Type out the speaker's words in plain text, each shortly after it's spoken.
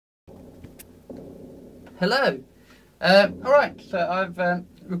Hello. Alright, so I've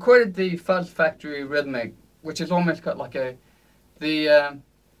recorded the Fuzz Factory Rhythmic, which has almost got like the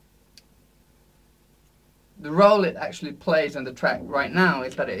role it actually plays on the track right now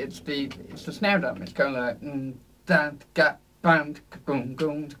is that it's the snare drum. It's going like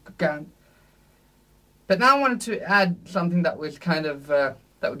but now I wanted to add something that was kind of that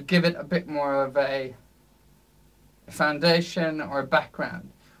would give it a bit more of a foundation or a background,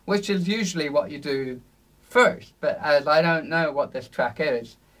 which is usually what you do first, but as I don't know what this track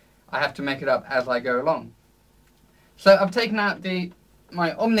is, I have to make it up as I go along. So I've taken out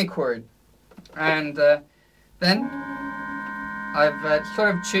my Omnichord, and then I've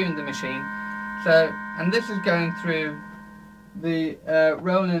sort of tuned the machine. So, and this is going through the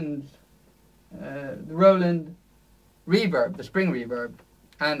Roland reverb, the spring reverb,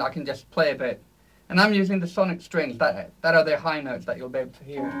 and I can just play a bit. And I'm using the sonic strings that are the high notes that you'll be able to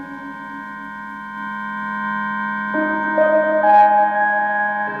hear.